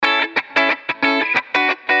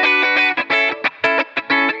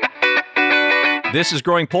This is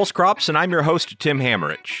Growing Pulse Crops, and I'm your host, Tim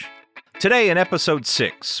Hammerich. Today, in Episode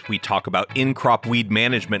 6, we talk about in-crop weed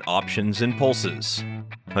management options in pulses.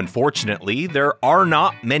 Unfortunately, there are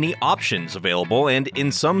not many options available, and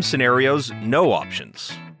in some scenarios, no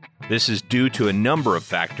options. This is due to a number of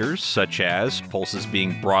factors, such as pulses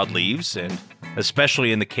being broadleaves, and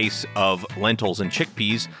especially in the case of lentils and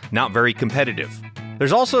chickpeas, not very competitive.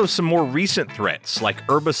 There's also some more recent threats, like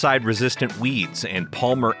herbicide-resistant weeds and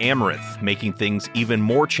Palmer amaranth, making things even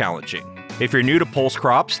more challenging. If you're new to pulse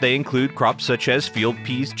crops, they include crops such as field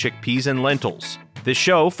peas, chickpeas, and lentils. This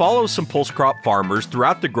show follows some pulse crop farmers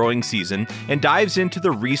throughout the growing season and dives into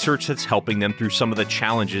the research that's helping them through some of the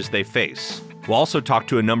challenges they face. We'll also talk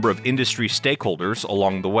to a number of industry stakeholders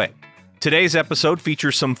along the way. Today's episode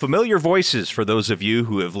features some familiar voices for those of you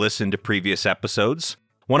who have listened to previous episodes.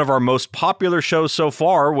 One of our most popular shows so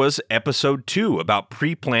far was Episode 2 about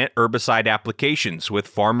pre-plant herbicide applications with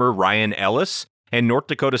farmer Ryan Ellis and North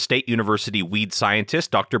Dakota State University weed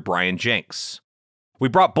scientist Dr. Brian Jenks. We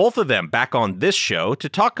brought both of them back on this show to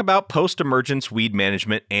talk about post-emergence weed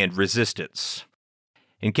management and resistance.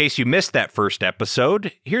 In case you missed that first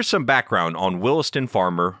episode, here's some background on Williston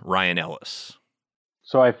farmer Ryan Ellis.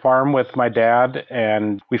 So I farm with my dad,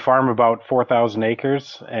 and we farm about 4,000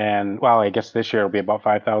 acres. And, well, I guess this year it'll be about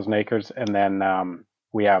 5,000 acres. And then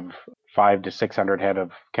we have 500 to 600 head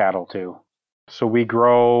of cattle, too. So we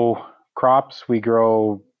grow crops. We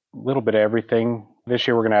grow a little bit of everything. This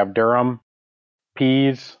year we're going to have durum,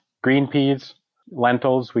 peas, green peas,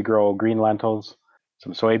 lentils. We grow green lentils,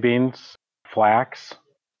 some soybeans, flax,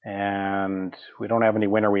 and we don't have any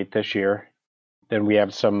winter wheat this year. Then we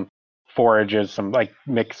have some forages, some like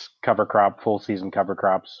mixed cover crop, full season cover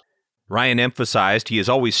crops. Ryan emphasized he has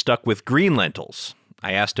always stuck with green lentils.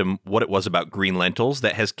 I asked him what it was about green lentils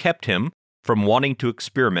that has kept him from wanting to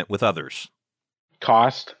experiment with others.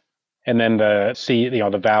 Cost, and then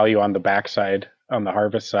the value on the backside, on the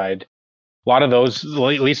harvest side. A lot of those, at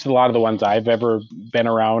least a lot of the ones I've ever been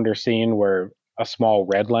around or seen, were a small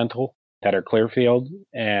red lentil that are Clearfield.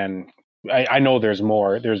 And I know there's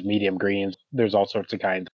more. There's medium greens. There's all sorts of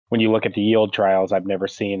kinds. When you look at the yield trials, I've never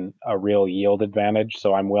seen a real yield advantage.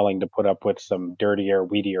 So I'm willing to put up with some dirtier,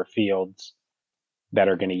 weedier fields that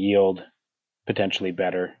are going to yield potentially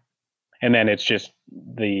better. And then it's just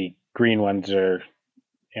the green ones are,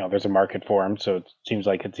 there's a market for them. So it seems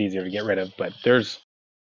like it's easier to get rid of. But there's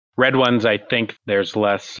red ones, I think there's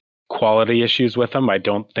less quality issues with them. I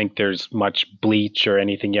don't think there's much bleach or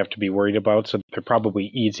anything you have to be worried about. So they're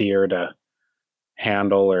probably easier to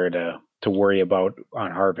handle or to worry about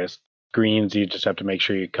on harvest. Greens, you just have to make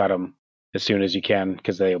sure you cut them as soon as you can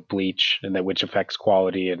because they'll bleach, and that which affects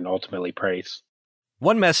quality and ultimately price.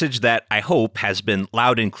 One message that I hope has been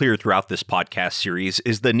loud and clear throughout this podcast series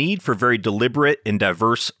is the need for very deliberate and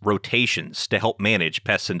diverse rotations to help manage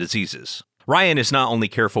pests and diseases. Ryan is not only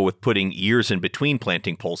careful with putting years in between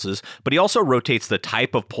planting pulses, but he also rotates the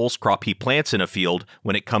type of pulse crop he plants in a field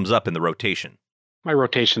when it comes up in the rotation. My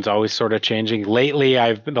rotation's always sort of changing. Lately,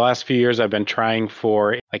 the last few years, I've been trying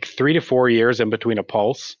for like 3 to 4 years in between a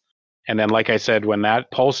pulse. And then, like I said, when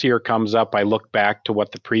that pulse year comes up, I look back to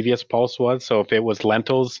what the previous pulse was. So if it was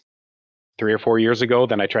lentils 3 or 4 years ago,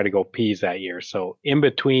 then I try to go peas that year. So in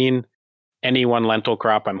between any one lentil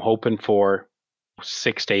crop, I'm hoping for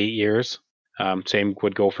 6 to 8 years. Same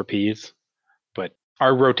would go for peas. But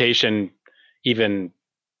our rotation, even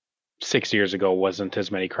 6 years ago, wasn't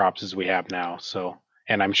as many crops as we have now. So,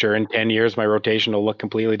 and I'm sure in 10 years, my rotation will look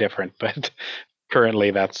completely different. But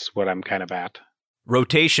currently, that's what I'm kind of at.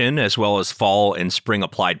 Rotation, as well as fall and spring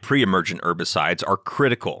applied pre-emergent herbicides, are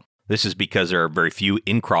critical. This is because there are very few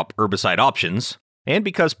in-crop herbicide options, and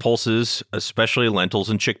because pulses, especially lentils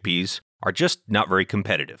and chickpeas, are just not very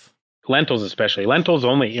competitive. Lentils especially. Lentils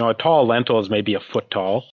only, a tall lentil is maybe a foot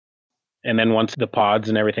tall. And then once the pods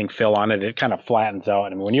and everything fill on it, it kind of flattens out. I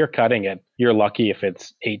mean, when you're cutting it, you're lucky if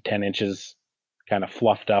it's 8-10 inches kind of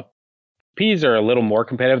fluffed up. Peas are a little more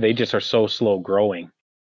competitive. They just are so slow growing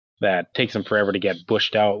that it takes them forever to get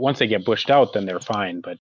bushed out. Once they get bushed out, then they're fine.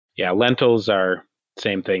 But yeah, lentils are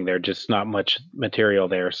same thing. They're just not much material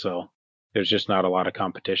there. So there's just not a lot of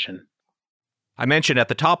competition. I mentioned at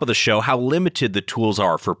the top of the show how limited the tools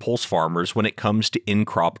are for pulse farmers when it comes to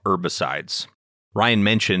in-crop herbicides. Ryan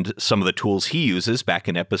mentioned some of the tools he uses back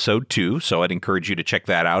in episode 2, so I'd encourage you to check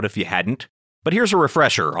that out if you hadn't. But here's a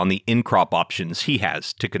refresher on the in-crop options he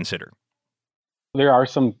has to consider. There are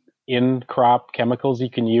some in-crop chemicals you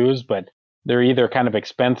can use, but they're either kind of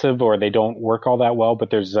expensive or they don't work all that well. But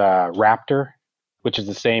there's Raptor, which is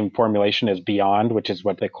the same formulation as Beyond, which is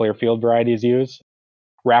what the Clearfield varieties use.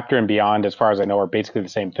 Raptor and Beyond, as far as I know, are basically the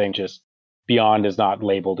same thing, just Beyond is not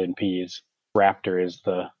labeled in peas. Raptor is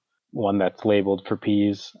the one that's labeled for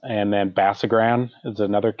peas. And then Basagran is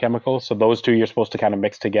another chemical. So those two you're supposed to kind of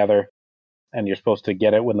mix together, and you're supposed to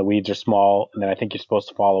get it when the weeds are small. And then I think you're supposed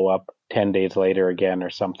to follow up 10 days later again or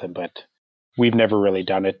something. But we've never really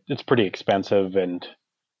done it. It's pretty expensive and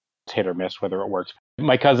it's hit or miss whether it works.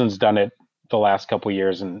 My cousin's done it the last couple of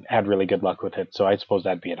years and had really good luck with it. So I suppose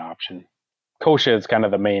that'd be an option. Kochia is kind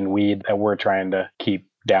of the main weed that we're trying to keep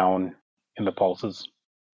down in the pulses.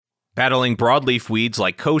 Battling broadleaf weeds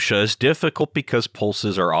like kochia is difficult because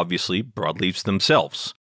pulses are obviously broadleaves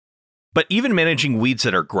themselves. But even managing weeds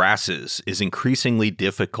that are grasses is increasingly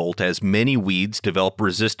difficult as many weeds develop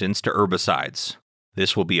resistance to herbicides.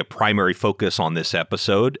 This will be a primary focus on this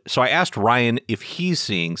episode, so I asked Ryan if he's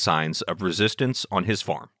seeing signs of resistance on his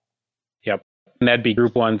farm. Yep. And that'd be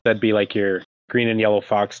group ones. That'd be like your green and yellow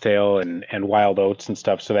foxtail and wild oats and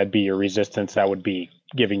stuff. So that'd be your resistance. That would be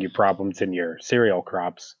giving you problems in your cereal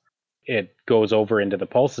crops. It goes over into the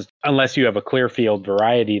pulses. Unless you have a clear field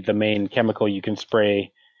variety, the main chemical you can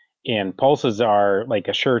spray in pulses are like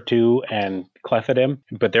Assure 2 and Clethodim,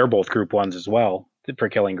 but they're both group ones as well for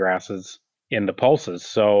killing grasses in the pulses.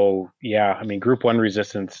 So yeah, I mean, group 1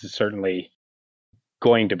 resistance is certainly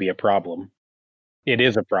going to be a problem. It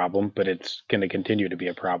is a problem, but it's going to continue to be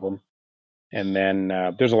a problem. And then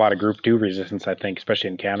there's a lot of group 2 resistance, I think, especially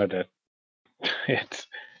in Canada. It's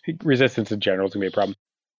resistance in general is going to be a problem.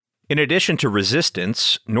 In addition to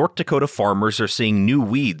resistance, North Dakota farmers are seeing new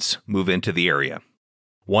weeds move into the area.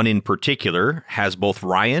 One in particular has both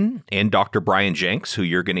Ryan and Dr. Brian Jenks, who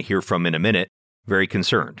you're going to hear from in a minute, very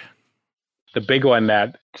concerned. The big one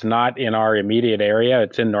that's not in our immediate area,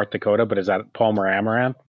 it's in North Dakota, but is that Palmer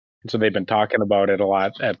amaranth. And so they've been talking about it a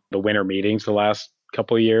lot at the winter meetings the last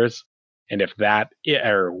couple of years. And if that,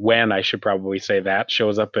 or when I should probably say that,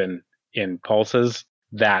 shows up in pulses,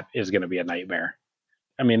 that is going to be a nightmare.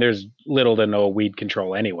 I mean, there's little to no weed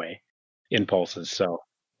control anyway in pulses, so.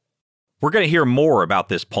 We're going to hear more about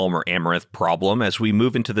this Palmer amaranth problem as we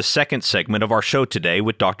move into the second segment of our show today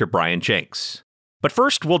with Dr. Brian Jenks. But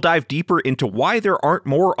first, we'll dive deeper into why there aren't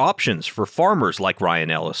more options for farmers like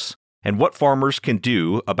Ryan Ellis and what farmers can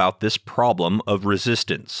do about this problem of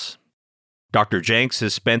resistance. Dr. Jenks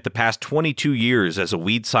has spent the past 22 years as a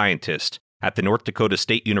weed scientist at the North Dakota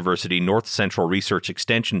State University North Central Research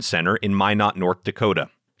Extension Center in Minot, North Dakota.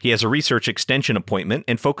 He has a research extension appointment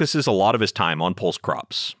and focuses a lot of his time on pulse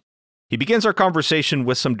crops. He begins our conversation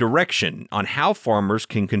with some direction on how farmers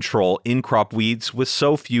can control in-crop weeds with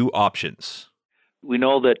so few options. We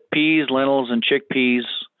know that peas, lentils, and chickpeas,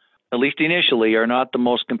 at least initially, are not the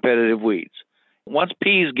most competitive weeds. Once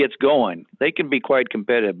peas gets going, they can be quite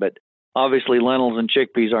competitive, but obviously lentils and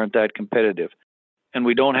chickpeas aren't that competitive. And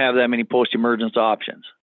we don't have that many post-emergence options.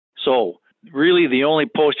 So really the only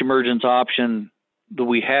post-emergence option that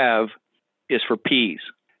we have is for peas.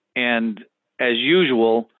 And as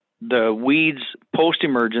usual, the weeds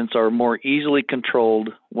post-emergence are more easily controlled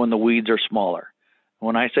when the weeds are smaller.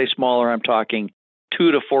 When I say smaller, I'm talking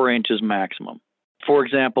 2 to 4 inches maximum. For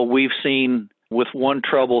example, we've seen with one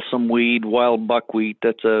troublesome weed, wild buckwheat,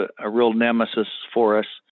 that's a real nemesis for us.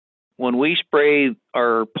 When we spray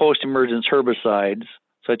our post-emergence herbicides,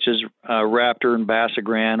 such as Raptor and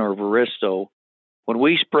Basagran or Varisto, when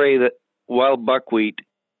we spray the wild buckwheat,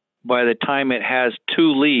 by the time it has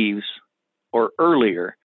 2 leaves or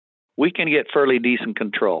earlier, we can get fairly decent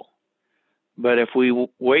control. But if we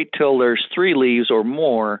wait till there's 3 leaves or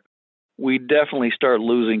more, we definitely start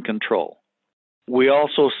losing control. We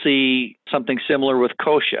also see something similar with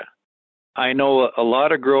kochia. I know a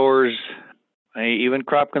lot of growers, even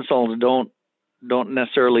crop consultants, don't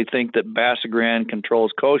necessarily think that Basagran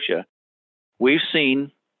controls kochia. We've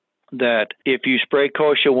seen that if you spray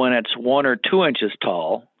kochia when it's 1 or 2 inches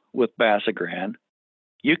tall with Basagran,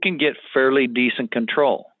 you can get fairly decent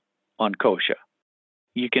control on kochia.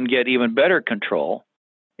 You can get even better control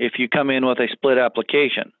if you come in with a split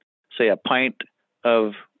application, say a pint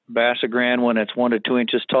of Basagran when it's 1 to 2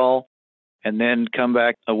 inches tall, and then come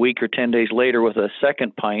back a week or 10 days later with a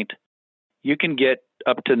second pint. You can get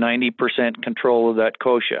up to 90% control of that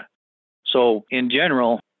kochia. So in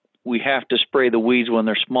general, we have to spray the weeds when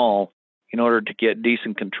they're small in order to get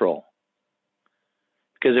decent control.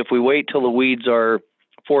 Because if we wait till the weeds are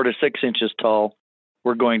 4 to 6 inches tall,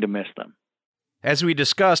 we're going to miss them. As we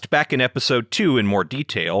discussed back in episode 2 in more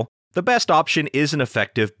detail, the best option is an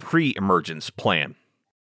effective pre-emergence plan.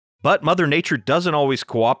 But Mother Nature doesn't always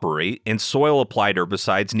cooperate, and soil-applied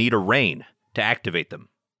herbicides need a rain to activate them.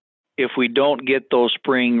 If we don't get those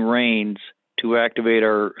spring rains to activate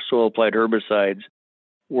our soil-applied herbicides,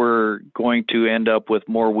 we're going to end up with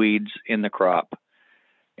more weeds in the crop.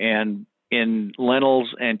 And in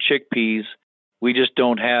lentils and chickpeas, We just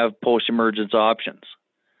don't have post-emergence options.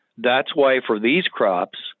 That's why for these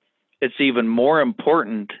crops, it's even more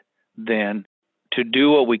important then to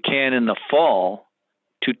do what we can in the fall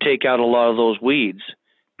to take out a lot of those weeds,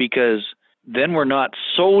 because then we're not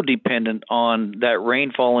so dependent on that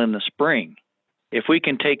rainfall in the spring. If we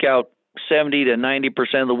can take out 70 to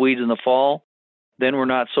 90% of the weeds in the fall, then we're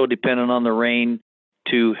not so dependent on the rain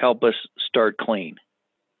to help us start clean.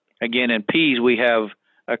 Again, in peas, we have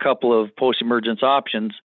a couple of post-emergence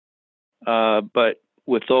options, but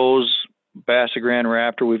with those, Basagran,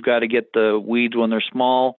 Raptor, we've got to get the weeds when they're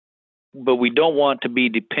small, but we don't want to be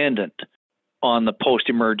dependent on the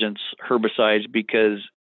post-emergence herbicides, because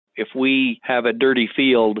if we have a dirty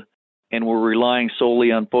field and we're relying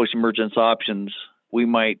solely on post-emergence options, we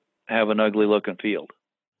might have an ugly-looking field.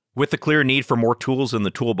 With the clear need for more tools in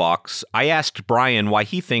the toolbox, I asked Brian why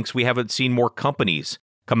he thinks we haven't seen more companies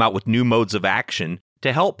come out with new modes of action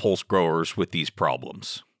to help pulse growers with these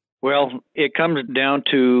problems. Well, it comes down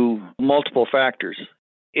to multiple factors.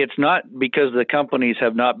 It's not because the companies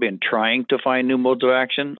have not been trying to find new modes of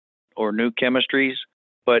action or new chemistries,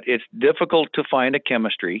 but it's difficult to find a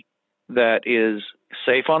chemistry that is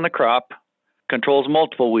safe on the crop, controls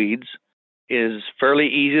multiple weeds, is fairly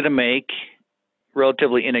easy to make,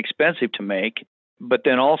 relatively inexpensive to make, but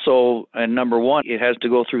then also, number one, it has to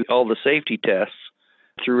go through all the safety tests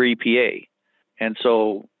through EPA. And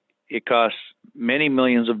so it costs many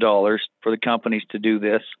millions of dollars for the companies to do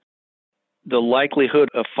this. The likelihood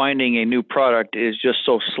of finding a new product is just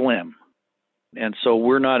so slim. And so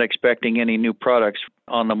we're not expecting any new products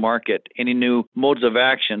on the market, any new modes of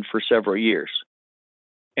action for several years.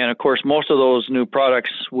 And of course, most of those new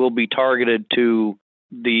products will be targeted to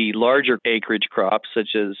the larger acreage crops,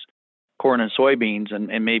 such as corn and soybeans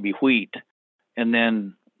and maybe wheat. And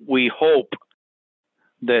then we hope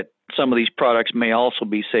that some of these products may also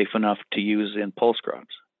be safe enough to use in pulse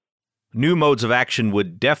crops. New modes of action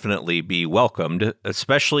would definitely be welcomed,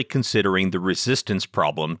 especially considering the resistance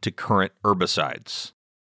problem to current herbicides.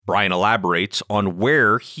 Brian elaborates on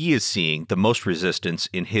where he is seeing the most resistance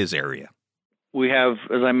in his area. We have,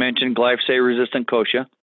 as I mentioned, glyphosate-resistant kochia,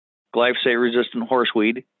 glyphosate-resistant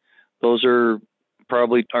horseweed. Those are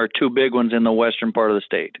probably our two big ones in the western part of the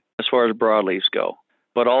state, as far as broadleaves go.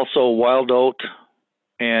 But also wild oat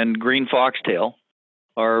and green foxtail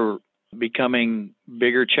are becoming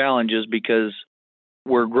bigger challenges, because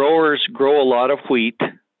where growers grow a lot of wheat,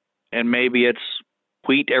 and maybe it's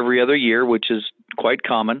wheat every other year, which is quite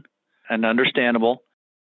common and understandable,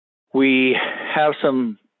 we have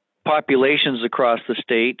some populations across the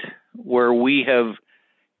state where we have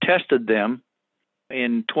tested them.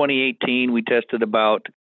 In 2018, we tested about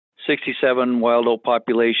 67 wild oat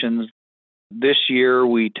populations. This year,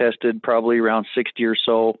 we tested probably around 60 or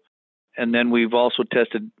so. And then we've also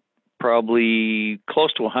tested probably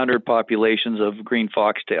close to 100 populations of green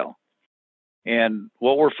foxtail. And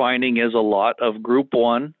what we're finding is a lot of group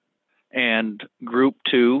 1 and group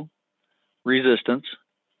 2 resistance.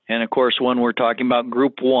 And of course, when we're talking about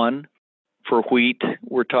group 1 for wheat,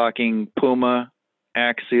 we're talking Puma,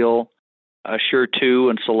 Axial, Assure 2,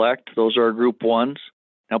 and Select. Those are group 1s.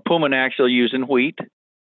 Now, Puma and Axial used in wheat,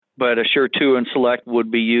 but Assure 2 and Select would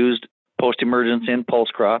be used post-emergence in pulse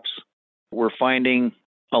crops. We're finding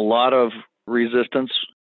a lot of resistance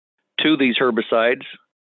to these herbicides,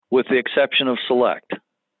 with the exception of Select.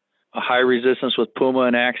 A high resistance with Puma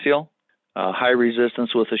and Axial, a high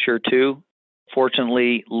resistance with Assure 2,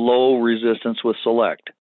 fortunately low resistance with Select.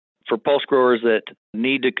 For pulse growers that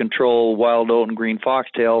need to control wild oat and green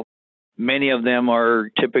foxtail, many of them are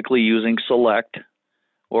typically using Select,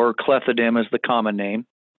 or clethodim is the common name,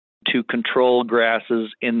 to control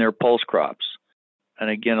grasses in their pulse crops. And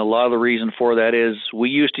again, a lot of the reason for that is we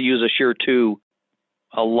used to use Assure 2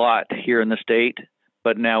 a lot here in the state,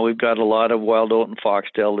 but now we've got a lot of wild oat and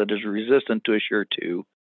foxtail that is resistant to Assure 2.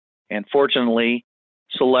 And fortunately,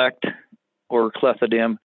 Select or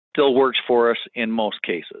clethodim still works for us in most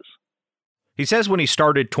cases. He says when he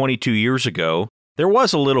started 22 years ago, there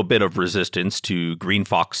was a little bit of resistance to green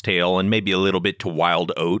foxtail and maybe a little bit to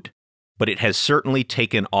wild oat, but it has certainly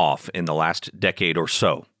taken off in the last decade or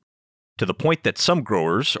so, to the point that some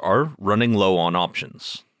growers are running low on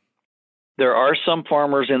options. There are some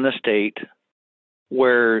farmers in the state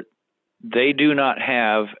where they do not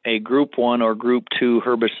have a group 1 or group 2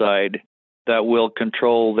 herbicide that will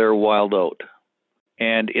control their wild oat.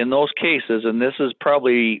 And in those cases, and this is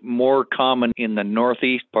probably more common in the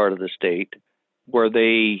northeast part of the state, where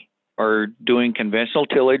they are doing conventional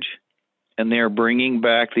tillage and they're bringing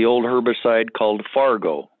back the old herbicide called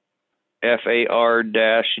Fargo, FAR-GO,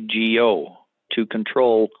 to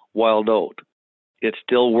control wild oat. it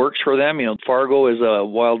still works for them. Fargo is a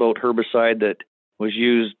wild oat herbicide that was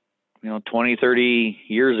used, 20, 30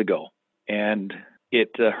 years ago. And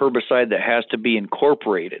it's a herbicide that has to be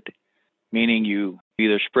incorporated, meaning you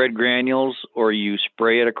either spread granules or you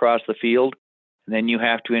spray it across the field, and then you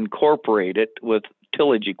have to incorporate it with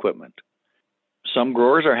tillage equipment. Some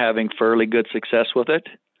growers are having fairly good success with it.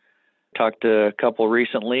 Talked to a couple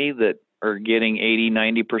recently that are getting 80,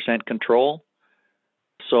 90% control.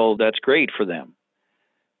 So that's great for them.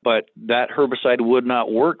 But that herbicide would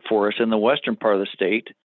not work for us in the western part of the state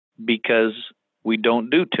because we don't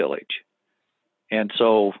do tillage. And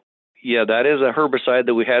so, yeah, that is a herbicide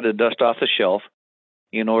that we had to dust off the shelf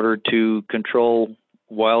in order to control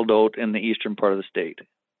wild oat in the eastern part of the state.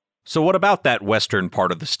 So what about that western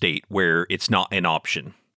part of the state where it's not an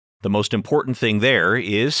option? The most important thing there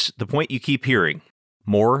is the point you keep hearing: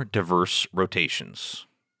 more diverse rotations.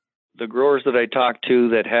 The growers that I talk to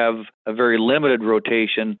that have a very limited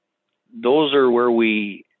rotation, those are where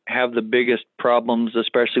we have the biggest problems,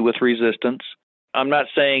 especially with resistance. I'm not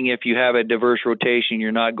saying if you have a diverse rotation,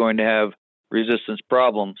 you're not going to have resistance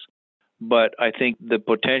problems, but I think the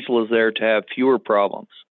potential is there to have fewer problems.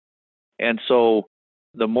 And so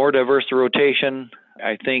the more diverse the rotation,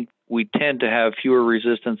 I think we tend to have fewer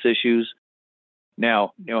resistance issues.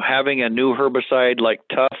 Now, having a new herbicide like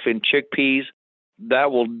Tough in chickpeas,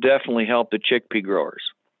 that will definitely help the chickpea growers,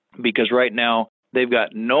 because right now they've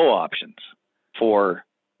got no options for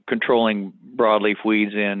controlling broadleaf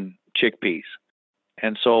weeds in chickpeas.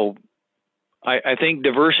 And so I think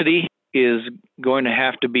diversity is going to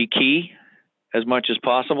have to be key as much as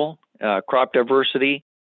possible, crop diversity.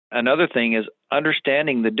 Another thing is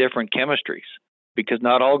understanding the different chemistries, because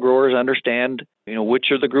not all growers understand, which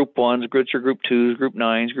are the group 1s, which are group 2s, group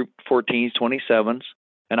 9s, group 14s, 27s.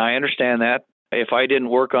 And I understand that. If I didn't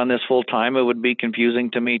work on this full time, it would be confusing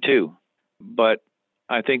to me too. But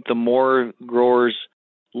I think the more growers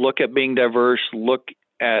look at being diverse, look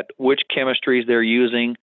at which chemistries they're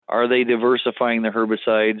using, are they diversifying their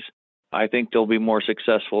herbicides, I think they'll be more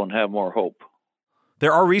successful and have more hope.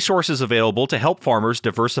 There are resources available to help farmers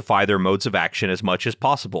diversify their modes of action as much as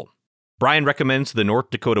possible. Brian recommends the North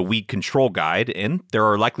Dakota Weed Control Guide, and there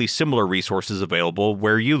are likely similar resources available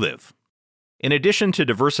where you live. In addition to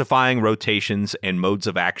diversifying rotations and modes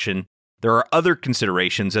of action, there are other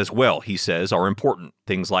considerations as well, he says, are important.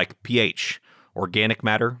 Things like pH, organic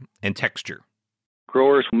matter, and texture.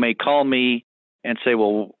 Growers may call me and say,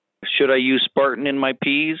 well, should I use Spartan in my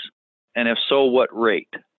peas? And if so, what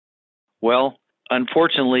rate? Well,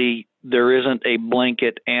 unfortunately, there isn't a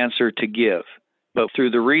blanket answer to give. But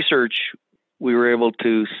through the research, we were able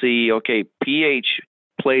to see, okay, pH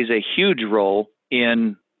plays a huge role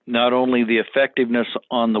in not only the effectiveness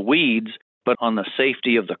on the weeds, but on the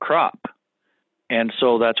safety of the crop. And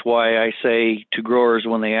so that's why I say to growers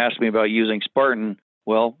when they ask me about using Spartan,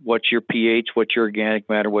 well, what's your pH, what's your organic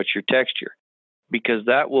matter, what's your texture? Because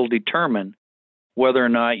that will determine whether or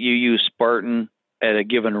not you use Spartan at a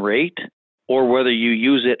given rate or whether you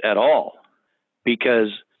use it at all. Because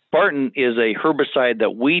Spartan is a herbicide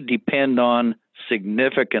that we depend on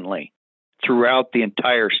significantly throughout the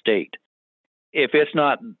entire state. If it's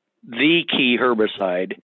not the key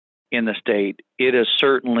herbicide in the state, it is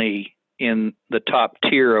certainly in the top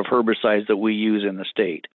tier of herbicides that we use in the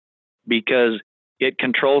state, because it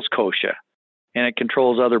controls kochia and it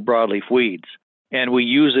controls other broadleaf weeds. And we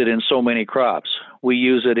use it in so many crops. We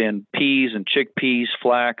use it in peas and chickpeas,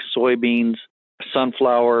 flax, soybeans,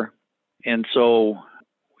 sunflower. And so,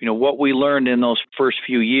 what we learned in those first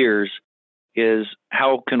few years is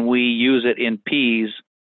how can we use it in peas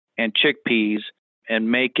and chickpeas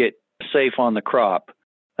and make it safe on the crop.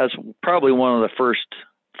 That's probably one of the first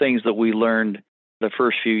things that we learned the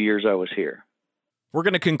first few years I was here. We're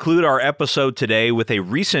going to conclude our episode today with a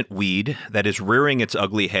recent weed that is rearing its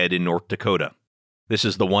ugly head in North Dakota. This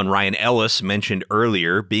is the one Ryan Ellis mentioned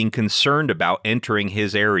earlier being concerned about entering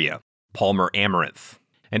his area, Palmer amaranth.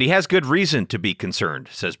 And he has good reason to be concerned,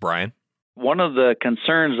 says Brian. One of the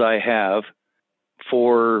concerns I have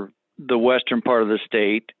for the western part of the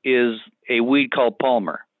state is a weed called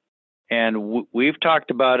Palmer. And we've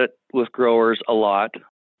talked about it with growers a lot.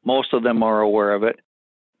 Most of them are aware of it.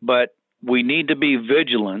 But we need to be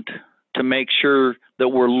vigilant to make sure that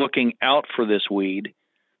we're looking out for this weed,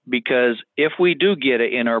 because if we do get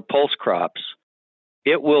it in our pulse crops,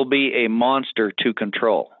 it will be a monster to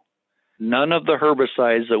control. None of the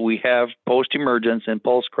herbicides that we have post-emergence in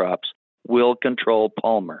pulse crops will control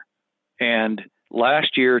Palmer. And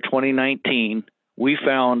last year, 2019, we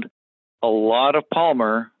found a lot of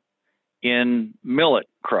Palmer in millet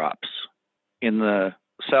crops in the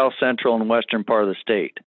south central and western part of the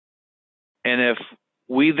state. And if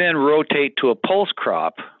we then rotate to a pulse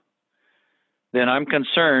crop, then I'm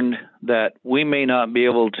concerned that we may not be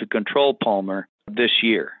able to control palmer this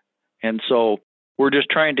year. And so we're just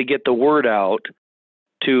trying to get the word out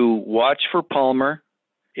to watch for palmer.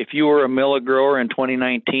 If you were a millet grower in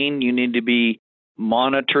 2019, you need to be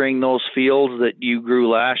monitoring those fields that you grew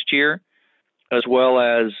last year, as well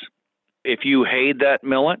as if you hayed that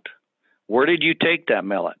millet, where did you take that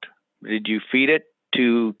millet? Did you feed it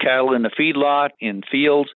to cattle in the feedlot, in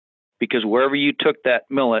fields? Because wherever you took that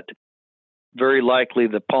millet, very likely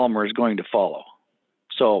the palmer is going to follow.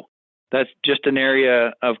 So that's just an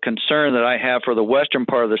area of concern that I have for the western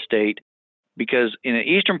part of the state, because in the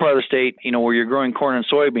eastern part of the state, where you're growing corn and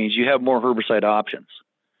soybeans, you have more herbicide options.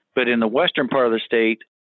 But in the western part of the state,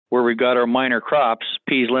 where we've got our minor crops,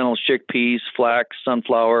 peas, lentils, chickpeas, flax,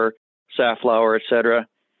 sunflower, safflower, etc.,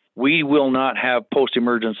 we will not have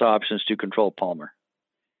post-emergence options to control palmer.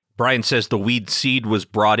 Brian says the weed seed was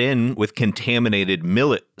brought in with contaminated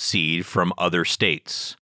millet seed from other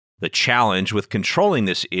states. The challenge with controlling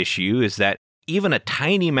this issue is that even a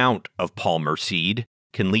tiny amount of palmer seed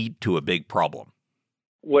can lead to a big problem.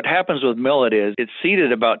 What happens with millet is it's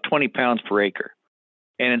seeded about 20 pounds per acre.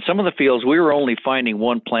 And in some of the fields, we were only finding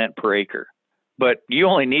one plant per acre. But you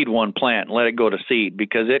only need one plant and let it go to seed,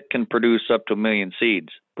 because it can produce up to 1 million seeds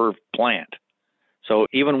per plant. So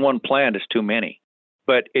even one plant is too many.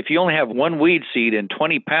 But if you only have one weed seed in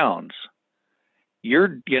 20 pounds, you're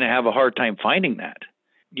going to have a hard time finding that.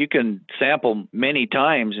 You can sample many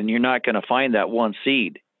times and you're not going to find that one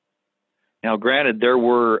seed. Now, granted, there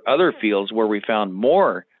were other fields where we found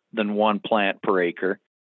more than one plant per acre,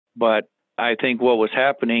 but I think what was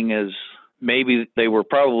happening is maybe they were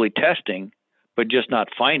probably testing, but just not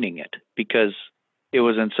finding it because it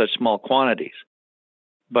was in such small quantities.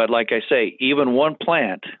 But like I say, even one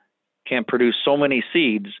plant can produce so many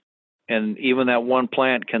seeds, and even that one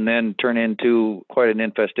plant can then turn into quite an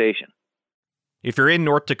infestation. If you're in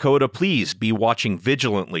North Dakota, please be watching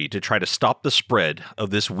vigilantly to try to stop the spread of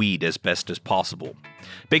this weed as best as possible.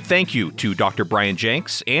 Big thank you to Dr. Brian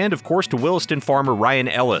Jenks and, of course, to Williston farmer Ryan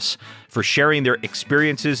Ellis for sharing their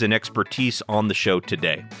experiences and expertise on the show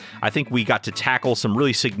today. I think we got to tackle some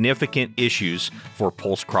really significant issues for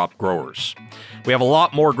pulse crop growers. We have a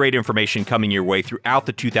lot more great information coming your way throughout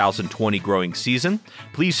the 2020 growing season.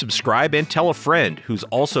 Please subscribe and tell a friend who's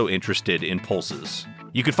also interested in pulses.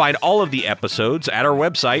 You can find all of the episodes at our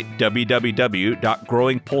website,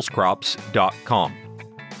 www.growingpulsecrops.com.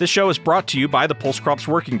 This show is brought to you by the Pulse Crops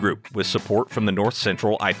Working Group with support from the North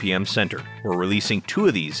Central IPM Center. We're releasing 2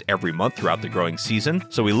 of these every month throughout the growing season,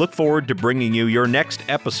 so we look forward to bringing you your next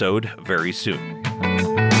episode very soon.